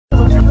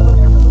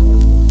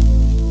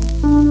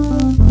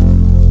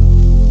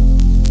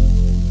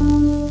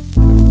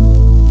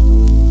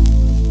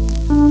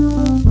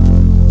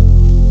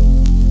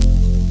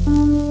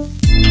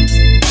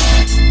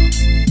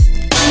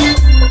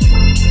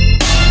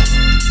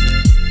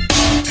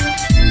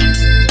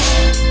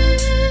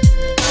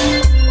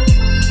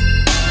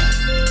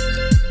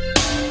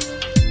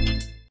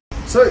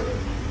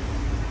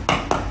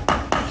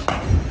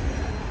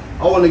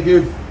want to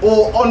give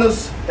all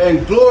honors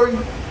and glory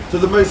to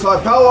the Most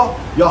High Power,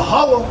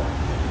 Yahweh,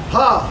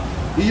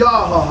 Ha,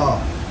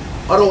 Iahaha,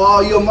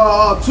 Aroha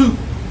Yamaha Tu,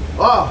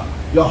 Ah,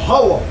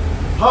 Yahweh,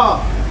 Ha,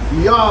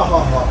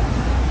 Iahaha,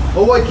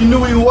 Hawaiki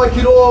Nui,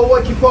 Hawaiki Roa,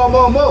 Hawaiki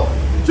Pāmamo,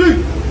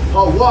 Tu,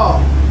 Hawa,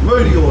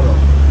 Modi Ora.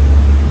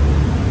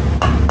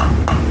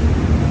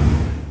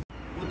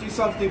 We'll do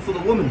something for the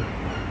woman.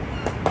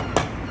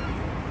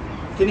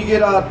 Can you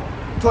get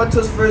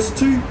Titus verse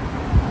 2,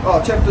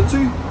 chapter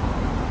 2,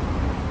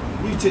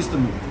 New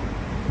Testament.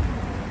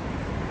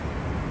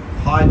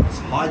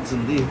 Hides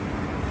in there.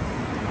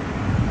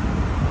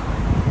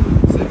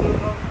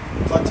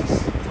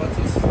 Titus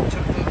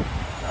chapter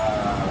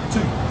 2.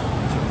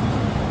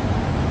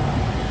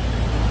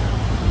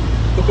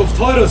 Book of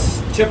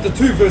Titus, chapter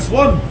 2, verse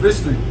 1. Verse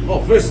 3.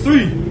 Verse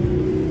 3.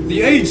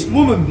 The aged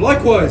woman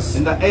likewise,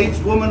 And the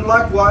aged woman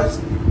likewise,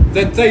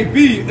 that they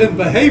be in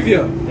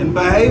behavior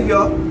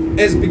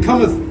as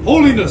becometh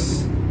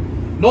holiness,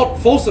 not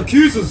false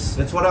accusers,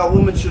 that's what our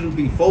women shouldn't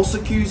be. False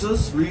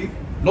accusers, read.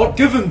 not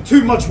given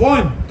too much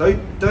wine, Don't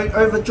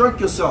overdrink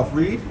yourself,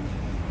 read.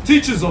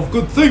 teachers of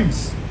good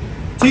things.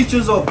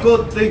 Teachers of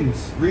good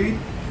things, read.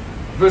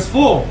 Verse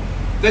 4.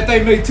 That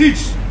they may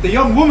teach the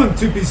young woman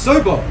to be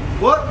sober.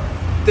 What?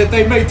 That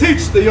they may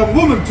teach the young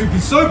woman to be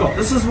sober.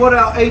 This is what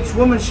our aged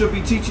women should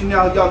be teaching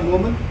our young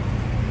women.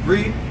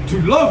 Read.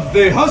 To love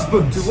their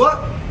husbands. To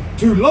what?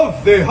 To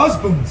love their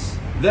husbands.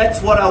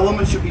 That's what our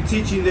women should be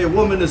teaching their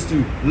women, is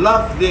to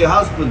love their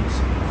husbands.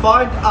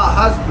 Find a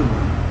husband.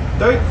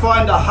 Don't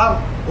find a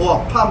hump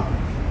or a pump.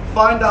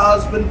 Find a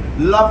husband,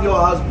 love your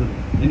husband,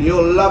 and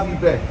he'll love you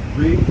back.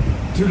 Read.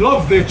 To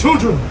love their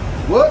children.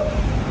 What?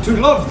 To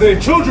love their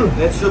children.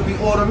 That should be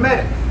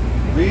automatic.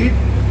 Read.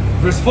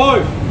 Verse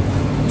 5.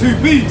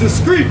 To be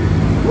discreet.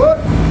 What?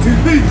 To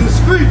be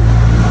discreet.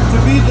 To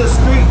be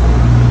discreet.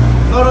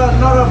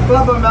 Not a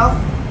blubbermouth.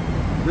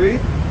 Read.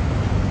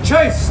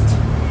 Chaste.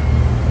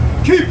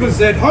 Keepers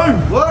at home.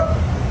 What?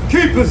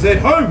 Keepers at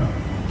home.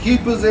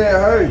 Keepers at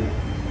home.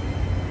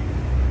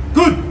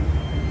 Good.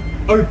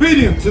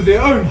 Obedient to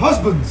their own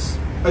husbands.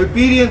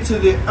 Obedient to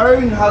their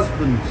own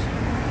husbands.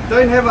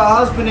 Don't have a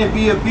husband and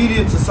be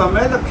obedient to some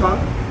other cunt.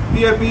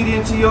 Be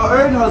obedient to your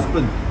own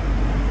husband.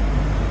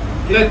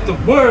 Let the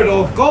word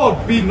of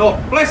God be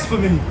not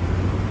blasphemy.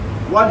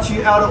 Once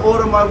you out of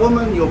order, my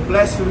woman, you're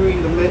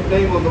blaspheming the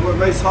name of the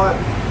Most High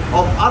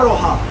of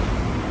Aroha.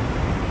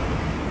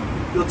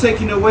 You're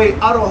taking away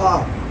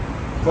Aroha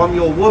from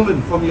your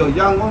woman, from your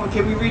young woman.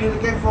 Can we read it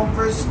again from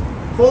verse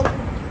 4?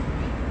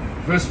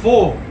 Verse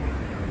 4.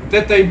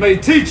 That they may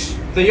teach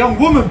the young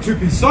woman to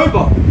be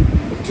sober,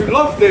 to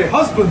love their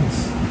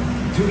husbands,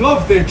 to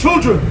love their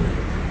children.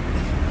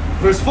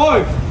 Verse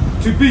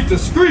 5. To be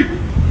discreet,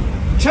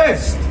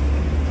 chaste,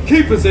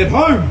 keepers at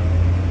home,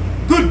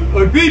 good,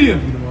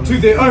 obedient to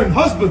their own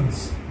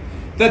husbands,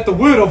 that the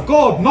word of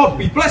God not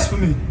be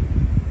blasphemy.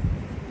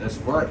 That's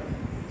right.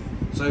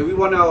 So we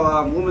want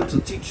our woman to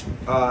teach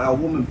our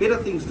woman better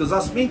things, because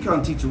us men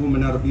can't teach a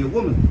woman how to be a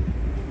woman.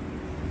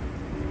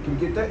 Can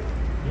we get that?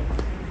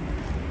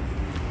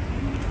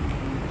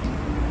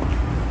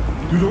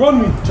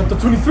 Deuteronomy chapter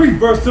 23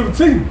 verse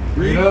 17.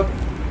 Read.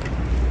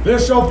 There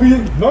shall be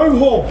no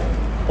whore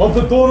of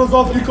the daughters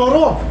of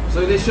Ikara.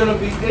 So there shouldn't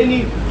be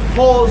any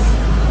whores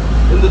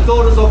in the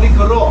daughters of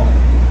Ikara.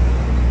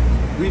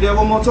 Read that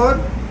one more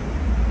time.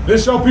 There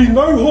shall be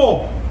no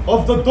whore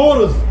of the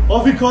daughters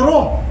of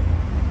Ikara,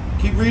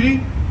 Keep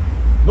reading.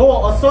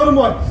 nor a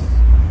sodomites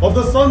of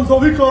the sons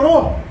of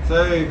Ikara.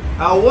 So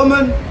our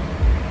woman,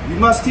 we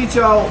must teach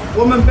our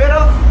woman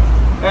better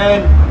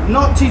and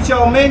not teach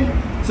our men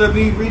to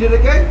be, read it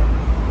again.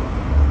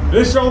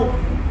 There shall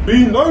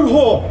be no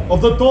whore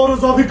of the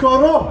daughters of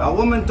Ikara. Our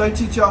women, don't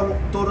teach our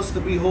daughters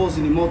to be whores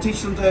anymore.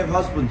 Teach them to have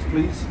husbands,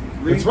 please.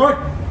 Read. That's right.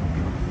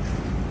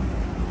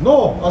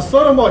 Nor a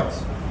sodomite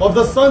of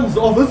the sons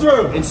of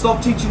Israel. And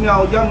stop teaching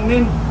our young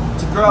men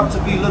to grow up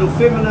to be little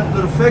feminine,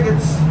 little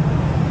faggots.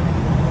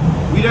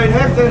 We don't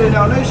have that in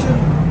our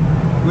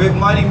nation. We have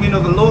mighty men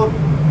of the Lord.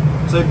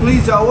 So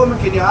please, our women,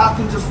 can you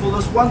hearken just for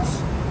this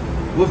once?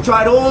 We've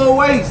tried all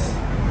ways.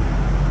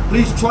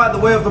 Please try the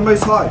way of the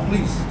Most High,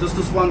 please, just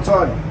this one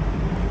time.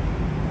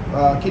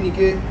 Can you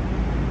get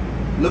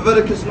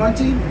Leviticus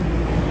 19,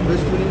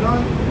 verse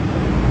 29?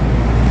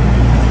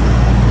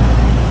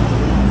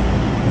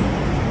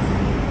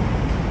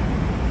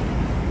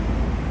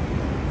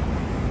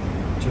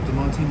 Chapter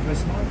 19,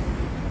 verse 9.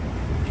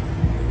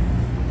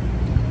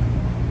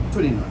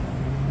 29.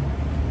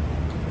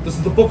 This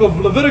is the book of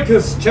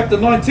Leviticus, chapter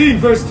 19,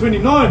 verse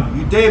 29.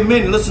 You damn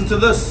men, listen to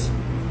this.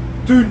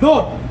 Do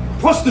not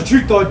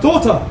prostitute thy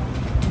daughter,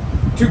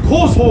 to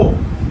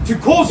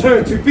cause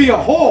her to be a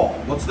whore.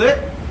 What's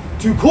that?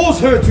 To cause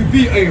her to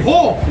be a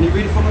whore. Can you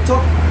read it from the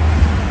top?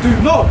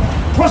 Do not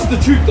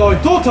prostitute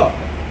thy daughter,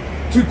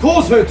 to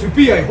cause her to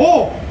be a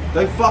whore.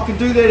 Don't fucking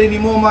do that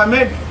anymore, my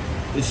man.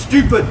 It's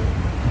stupid.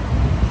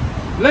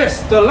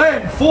 Lest the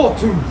land fall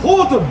to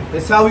whoredom.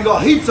 That's how we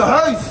got heaps of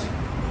hoes.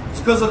 It's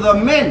because of the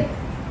men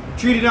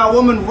treating our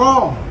women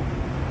wrong,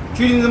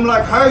 treating them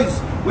like hoes.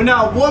 When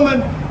our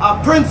woman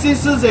are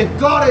princesses and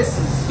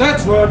goddesses.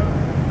 That's right.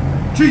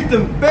 Treat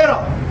them better.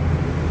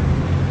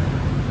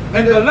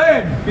 And the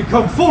land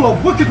become full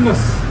of wickedness.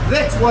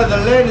 That's why the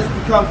land has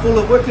become full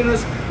of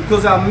wickedness,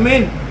 because our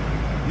men,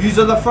 these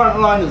are the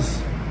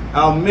frontliners.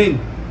 Our men,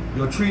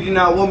 you're treating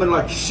our women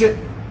like shit.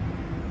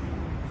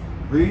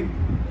 Read.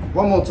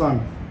 One more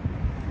time.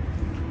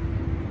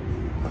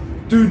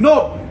 Do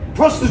not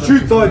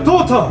prostitute thy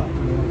daughter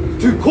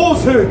to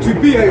cause her to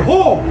be a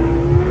whore,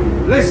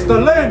 lest the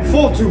land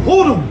fall to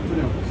whoredom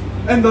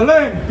and the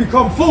land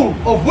become full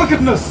of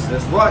wickedness.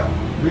 That's right.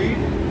 Read.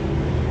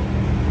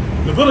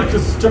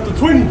 Leviticus chapter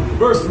 20,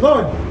 verse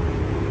 9.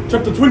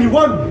 Chapter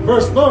 21,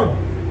 verse 9.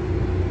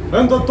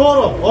 And the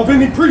daughter of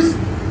any priest,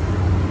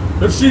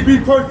 if she be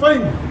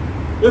profane,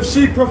 if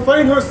she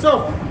profane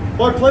herself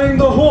by playing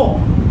the whore,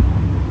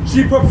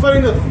 she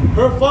profaneth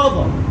her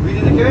father. Read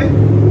it again.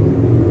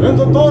 And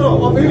the daughter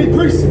of any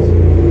priest,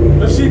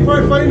 if she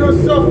profane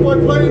herself by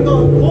playing the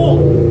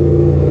whore,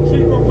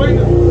 she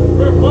profaneth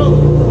her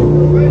father.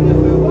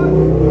 Profaneth her what?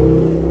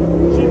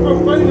 She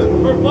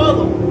profaneth her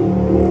father.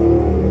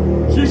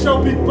 She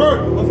shall be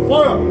burnt with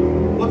fire.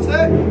 What's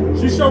that?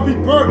 She shall be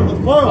burnt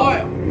with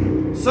fire.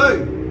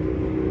 So,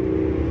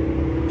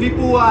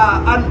 people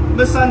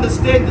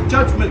misunderstand the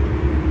judgment.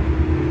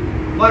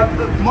 Like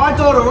my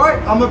daughter,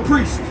 right? I'm a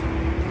priest.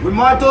 When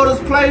my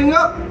daughter's playing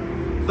up,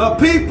 the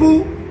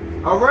people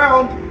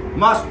around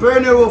must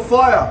burn her with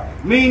fire,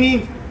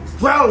 meaning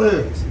growl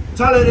her,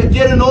 tell her to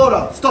get in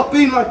order, stop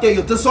being like that,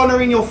 you're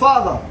dishonoring your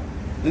father.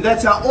 And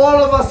that's how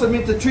all of us are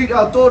meant to treat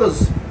our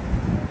daughters.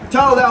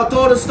 Tell our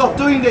daughters, stop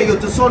doing that, you're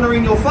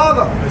dishonoring your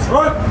father. That's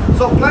right.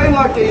 Stop playing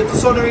like that, you're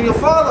dishonoring your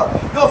father.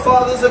 Your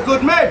father's a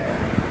good man.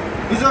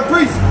 He's a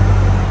priest.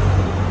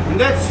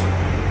 And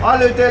I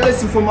learned that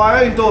lesson from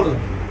my own daughter.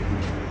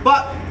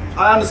 But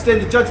I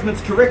understand the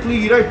judgments correctly.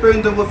 You don't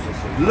burn them with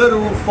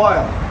literal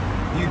fire.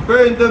 You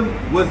burn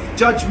them with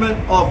judgment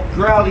of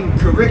growling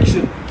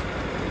correction.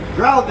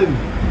 Growl them.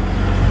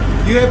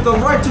 You have the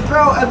right to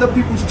growl other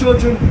people's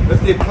children if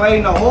they're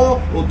playing a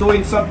whore or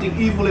doing something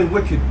evil and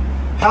wicked.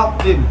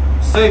 Help them,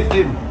 save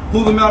them,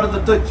 pull them out of the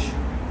ditch.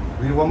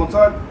 Read it one more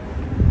time.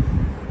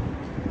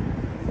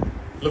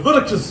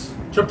 Leviticus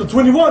chapter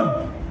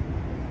 21,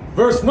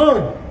 verse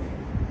 9.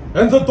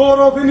 And the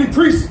daughter of any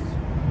priest,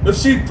 if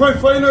she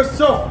profane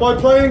herself by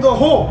playing the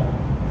whore,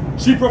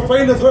 she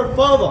profaneth her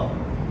father.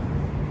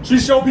 She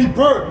shall be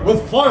burnt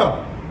with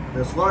fire.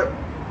 That's right.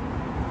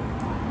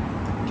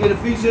 Get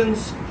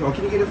Ephesians.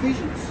 Can you get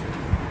Ephesians?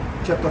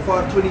 Chapter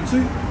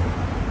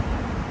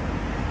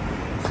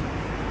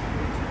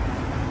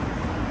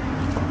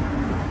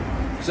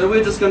 5:22. So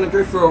we're just going to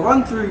go through a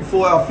run through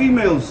for our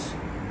females.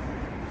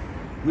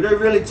 We don't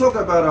really talk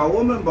about our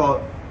women,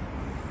 but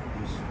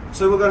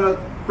so we're going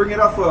to bring it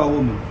up for our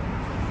women.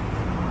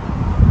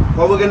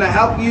 But we're going to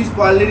help you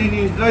by letting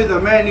you know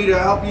the man need to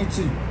help you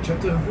too.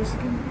 Chapter and verse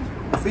again?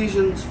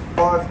 Ephesians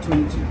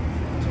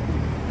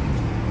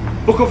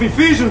 5:22. Book of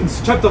Ephesians,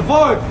 chapter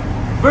 5,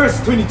 verse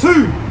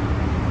 22.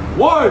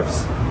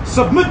 Wives,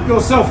 submit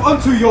yourself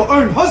unto your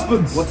own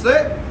husbands. What's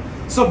that?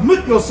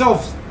 Submit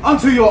yourselves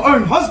unto your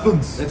own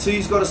husbands. That's who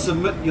you've got to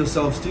submit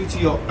yourselves to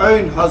your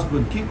own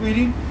husband. Keep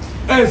reading.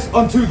 As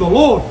unto the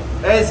Lord.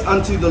 As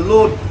unto the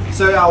Lord.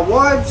 So our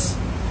wives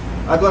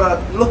are got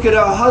to look at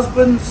our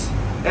husbands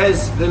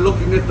as they're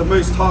looking at the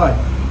Most High.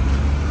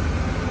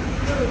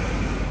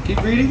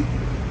 Keep reading.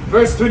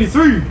 Verse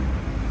 23.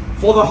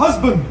 For the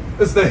husband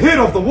is the head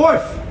of the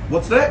wife.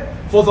 What's that?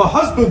 For the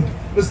husband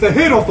is the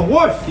head of the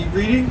wife. Keep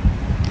reading.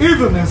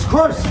 Even as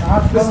Christ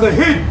is the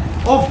head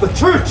of the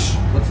church.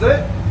 What's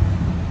that?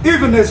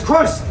 Even as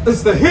Christ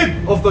is the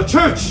head of the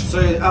church.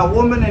 So our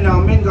women and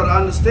our men got to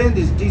understand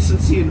there's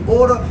decency and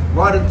order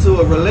right into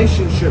a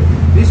relationship.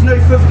 There's no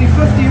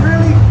 50-50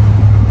 really.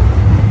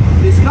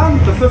 There's none.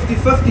 The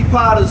 50-50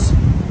 part is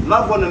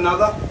love one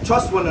another,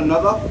 trust one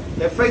another,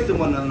 have faith in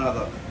one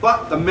another.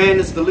 But the man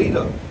is the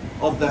leader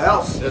of the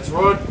house. That's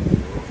right.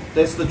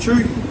 That's the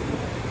truth.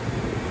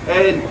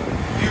 And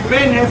you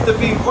men have to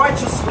be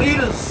righteous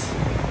leaders.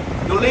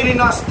 You're letting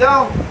us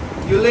down.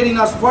 You're letting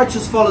us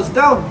righteous fellas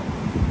down.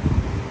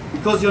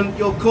 Because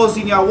you're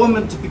causing our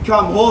women to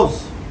become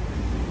whores.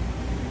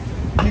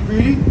 Keep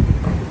reading.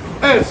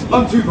 As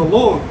unto the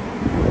Lord.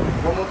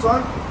 One more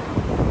time.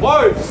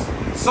 Wives,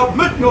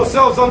 submit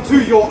yourselves unto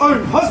your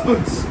own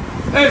husbands,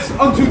 as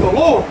unto the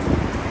Lord.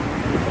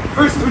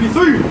 Verse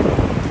 23.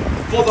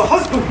 For the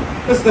husband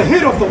is the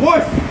head of the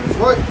wife. That's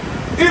right.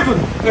 Even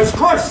as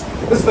Christ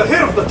is the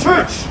head of the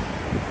church,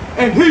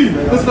 and he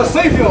is the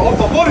Savior of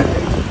the body.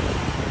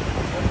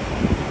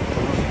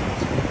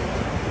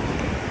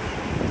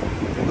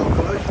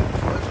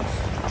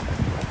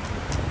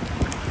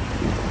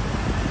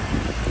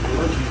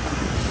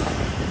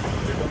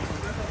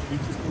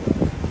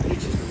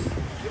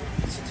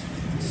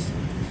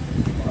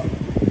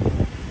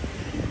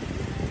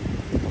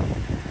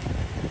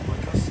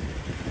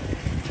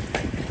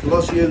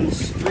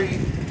 Colossians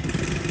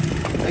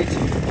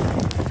 3:18.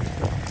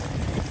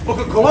 Book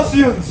of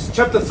Colossians,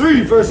 chapter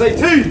 3, verse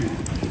 18.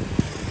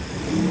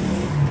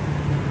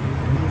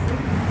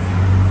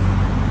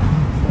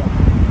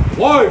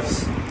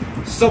 Wives,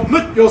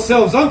 submit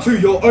yourselves unto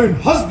your own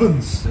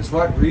husbands, That's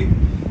right, read.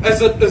 as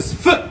it is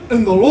fit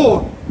in the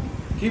Lord.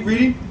 Keep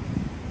reading.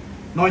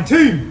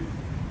 19.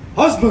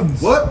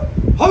 Husbands. What?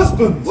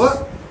 Husbands.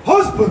 What?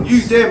 Husbands.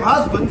 You damn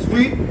husbands,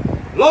 read.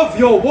 Love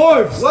your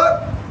wives.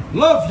 What?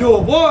 Love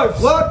your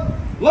wives. What?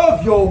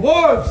 Love your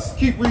wives.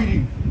 Keep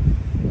reading.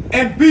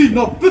 And be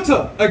not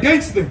bitter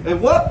against them.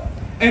 And what?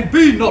 And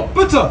be not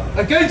bitter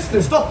against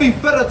them. Stop being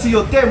bitter to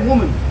your damn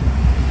woman.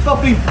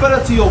 Stop being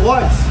bitter to your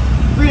wives.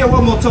 Read it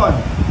one more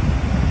time.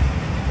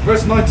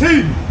 Verse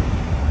 19.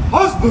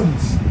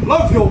 Husbands,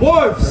 love your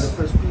wives.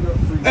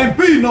 And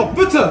be not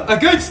bitter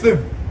against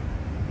them.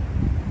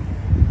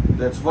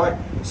 That's right.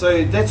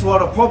 So that's what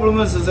the problem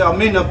is our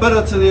men are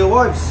bitter to their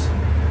wives.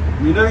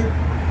 You know?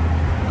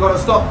 Gotta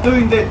stop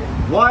doing that.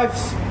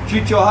 Wives,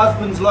 treat your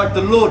husbands like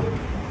the Lord.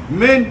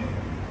 Men,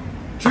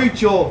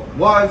 treat your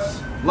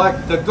wives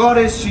like the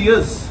goddess she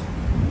is.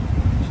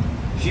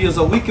 She is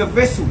a weaker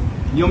vessel.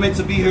 You're meant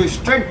to be her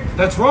strength.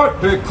 That's right.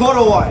 Her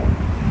korowai,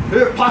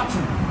 her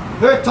patu,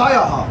 her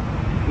taiaha.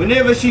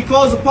 Whenever she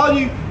calls upon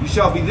you, you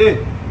shall be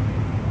there.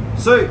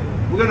 So,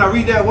 we're going to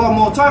read that one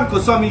more time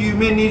because some of you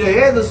men need to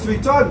hear this 3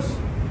 times.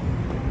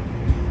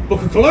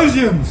 Book of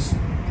Colossians,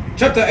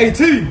 chapter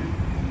 18.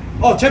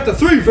 Oh, chapter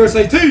 3, verse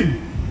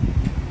 18.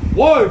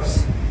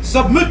 Wives,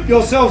 submit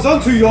yourselves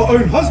unto your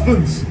own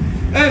husbands,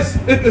 as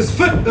it is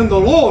fit in the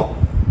Lord.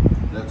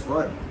 That's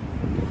right.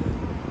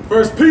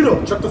 1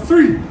 Peter chapter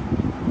 3,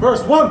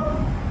 verse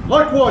 1.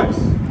 Likewise,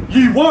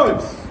 ye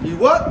wives, You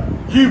what?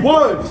 ye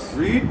wives,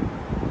 Read.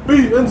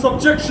 be in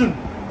subjection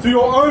to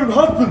your own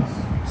husbands.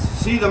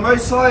 See, the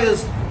Most High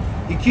is,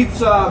 he keeps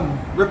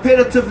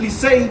repetitively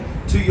saying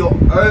to your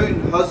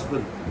own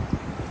husband.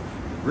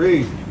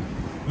 Read.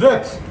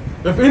 That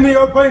if any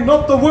obey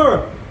not the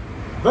word,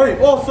 they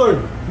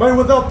also may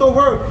without the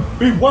word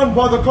be won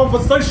by the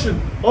conversation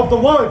of the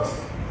wives.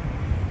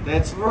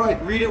 That's right.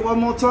 Read it one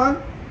more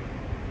time.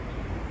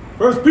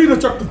 1 Peter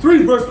chapter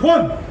 3, verse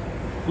 1.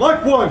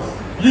 Likewise,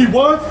 ye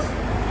wives,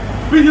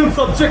 be in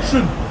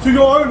subjection to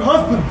your own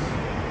husbands,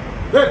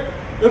 that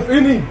if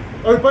any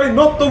obey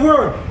not the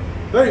word,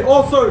 they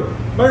also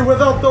may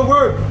without the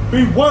word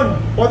be won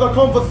by the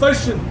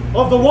conversation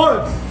of the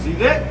wives. See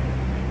that?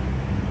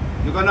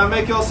 You're going to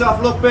make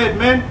yourself look bad,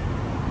 man.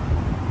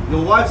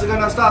 Your wives are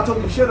going to start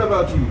talking shit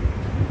about you.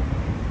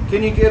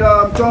 Can you get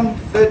John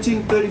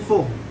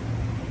 13:34?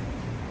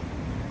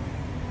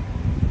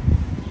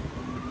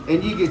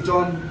 And you get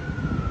John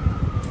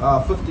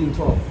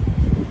 15:12.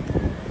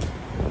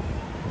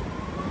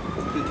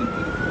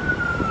 13:34.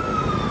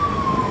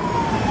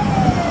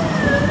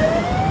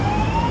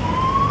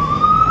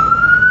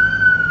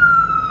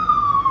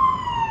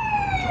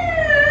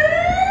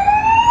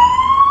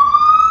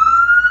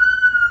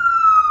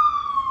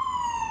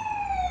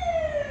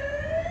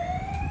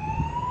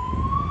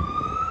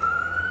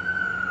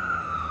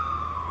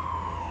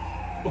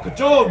 Book of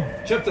John,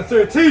 chapter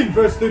 13,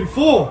 verse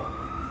 34.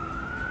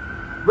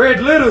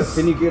 Red letters.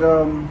 Can you get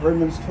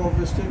Romans 12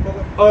 verse 2,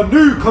 brother? A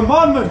new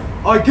commandment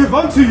I give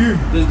unto you,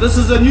 This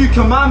is a new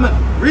commandment.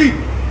 Read.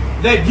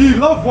 that ye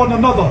love one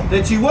another.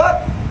 That you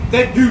what?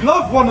 That you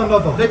love one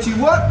another. That you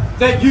what?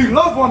 That you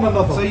love one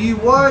another. So you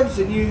wives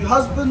and you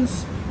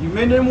husbands, you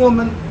men and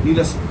women, need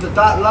to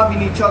start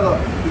loving each other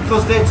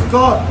because that's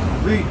God.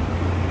 Read.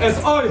 As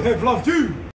I have loved you.